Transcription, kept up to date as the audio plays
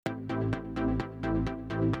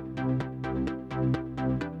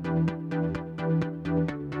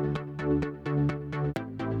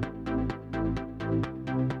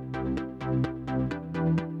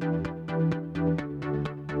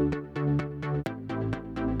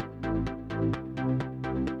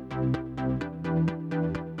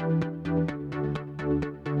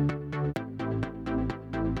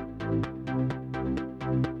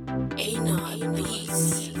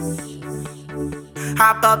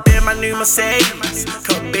Hop up in my new Mercedes,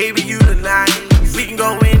 cause baby you tonight. We can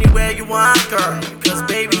go anywhere you want, girl, cause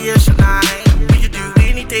baby it's your night. We can do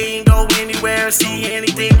anything, go anywhere, see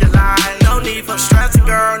anything you like. No need for stressing,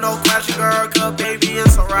 girl, no question, girl, cause baby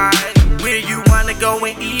it's alright. Where you wanna go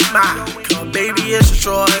and eat mine, cause baby it's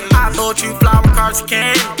your choice. I bought you flower cards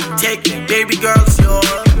again, take it, baby girl, it's yours.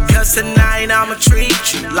 Cause tonight I'ma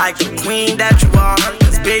treat you like the queen that you are.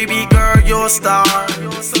 Cause baby girl, you're a star.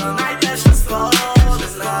 So tonight let's just fall in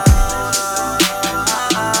love.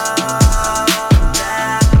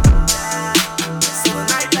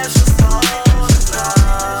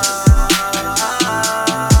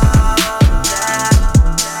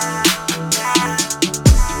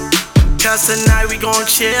 Cause tonight we gon'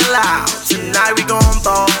 chill out, tonight we gon'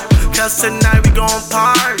 ball. Cause tonight we gon'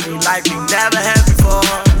 party like we never had before.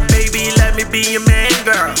 Baby, let me be your man,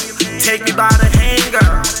 girl. Take me by the hand,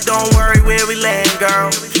 girl. Don't worry where we land, girl.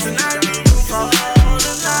 Tonight we gon' fall in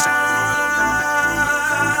love.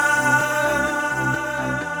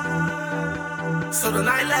 So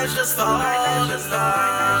tonight let's just fall in love.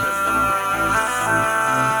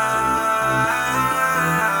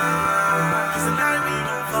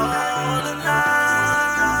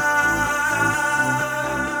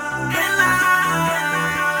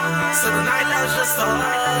 So tonight let's just fall in love.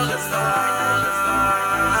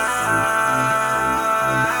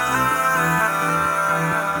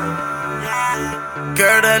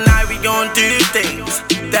 Girl, tonight we gon' do things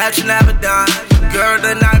that you never done. Girl,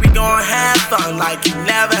 tonight we gon' have fun like you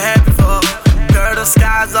never had before. Girl, the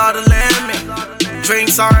skies are the limit,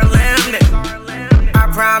 drinks are unlimited. I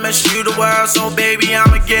promise you the world, so baby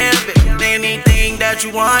I'ma give it. Anything that you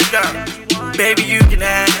want, girl, baby you can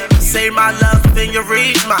have. Say my love within your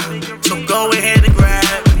reach, mine. So go ahead and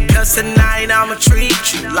grab. Cause tonight I'ma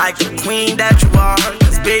treat you like the queen that you are.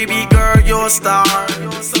 Cause baby girl, you're a star.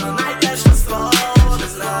 So tonight let's just fall in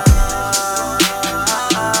love.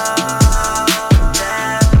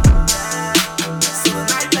 So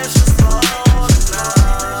tonight let's just fall in love.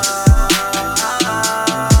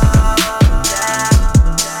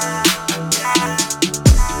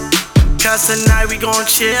 Cause tonight we gon'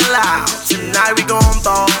 chill out, tonight we gon'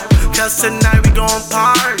 ball. Cause tonight we gon'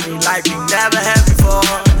 party like we never had before.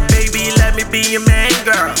 Baby, let me be your man,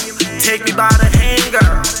 girl. Take me by the hand,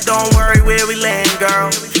 girl. Don't worry where we land, girl.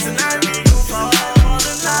 Tonight we gon' fall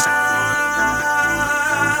in love.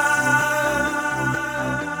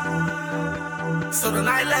 So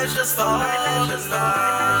tonight let's just fall in love.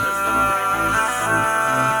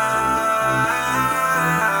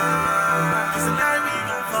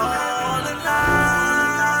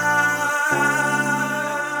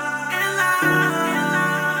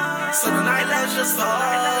 So tonight let's just fall in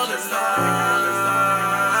love.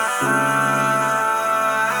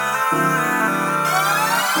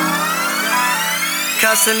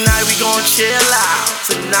 Cause tonight we gon' chill out,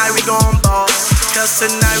 tonight we gon' ball. Cause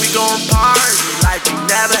tonight we gon' party like we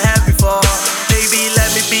never had before. Baby, let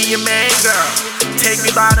me be your man, girl. Take me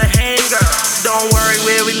by the hand, girl. Don't worry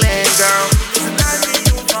where we land, girl. Tonight we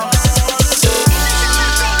gon' fall in love.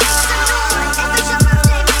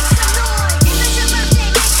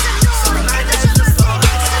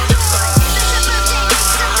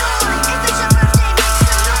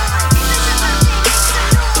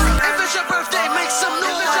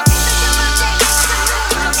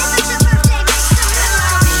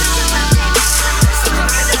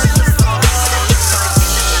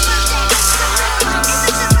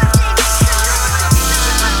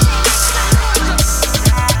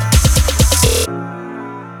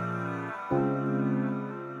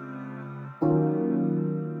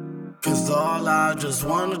 Cause all I just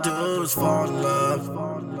wanna do is fall in love.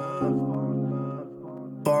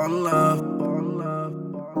 Fall in love.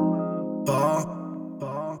 Fall.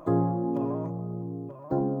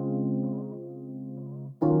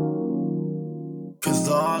 Cause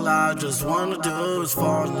all I just wanna do is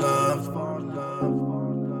fall in love.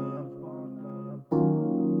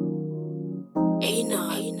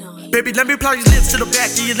 Baby, let me apply these lips to the back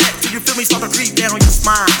of your neck till you feel me start to creep down your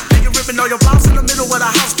spine. And you're ripping all your balls in the middle of the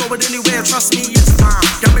house, throw it anywhere, trust me, it's fine.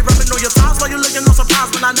 Got me rubbing on your thighs while you're looking no surprise,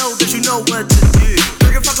 but I know that you know what to do.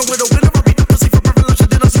 Girl, you're fucking with a winner, I'll beat the pussy for perfect lunch,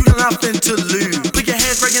 and then you got nothing to lose. Put your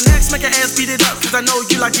hands right your necks, make your ass beat it up, cause I know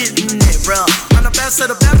you like getting it rough. I'm the best of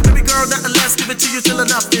the best, baby girl, nothing less, give it to you till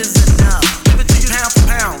enough is enough. Give it to you pound for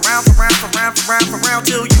pound, round for round, for round, for round, for round,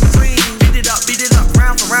 till you scream. Beat it up,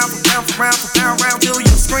 round for round, for pound, for round, for pound, round, till you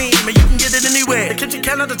scream. And you can get it anywhere. The kitchen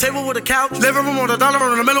counter, the table with a couch, living room with a dollar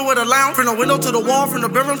in the middle with a lounge. From the window to the wall, from the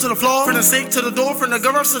bedroom to the floor, from the sink to the door, from the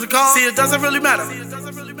garage to the car. See, it doesn't really matter.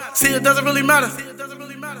 See, it doesn't really matter.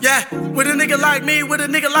 Yeah, with a nigga like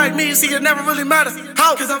me, see it never really matters.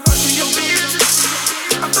 How? Cause I'm fucking your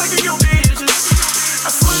bitches. I'm fucking your bitches. I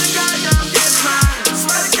swear to God, yeah, I'm getting mine. I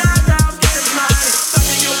swear to God, yeah, I'm getting mine.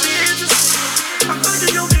 Fucking your bitches. I'm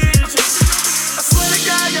fucking your bitches. I swear to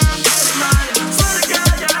God, yeah, I'm getting mine. I swear to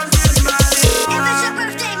God, yeah, I'm getting mine. If it's your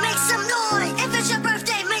birthday, make some noise. If it's your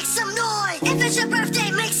birthday, make some noise. If it's your birthday,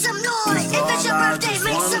 make some noise. If it's your birthday,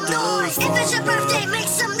 make some noise. If it's your birthday, make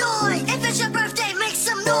some noise. If it's your birthday, make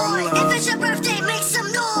some noise. If it's your birthday, make some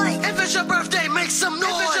noise. If it's your birthday, make some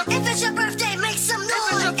noise. If it's your birthday, make some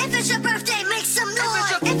noise. If it's your birthday, make some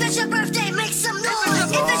noise. If it's your birthday, make some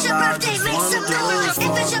noise. If it's your birthday, make some noise.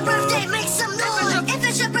 If it's your birthday, make some noise. If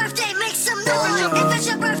it's your birthday, make some noise. If it's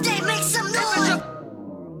your birthday, make some noise.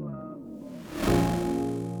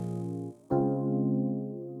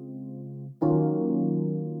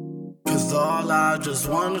 Cause all I just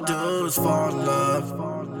wanna do is fall in love.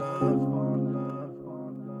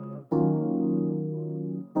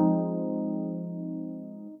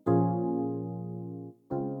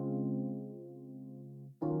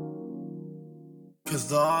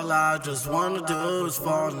 Cause all I just wanna do is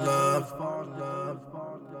fall in love.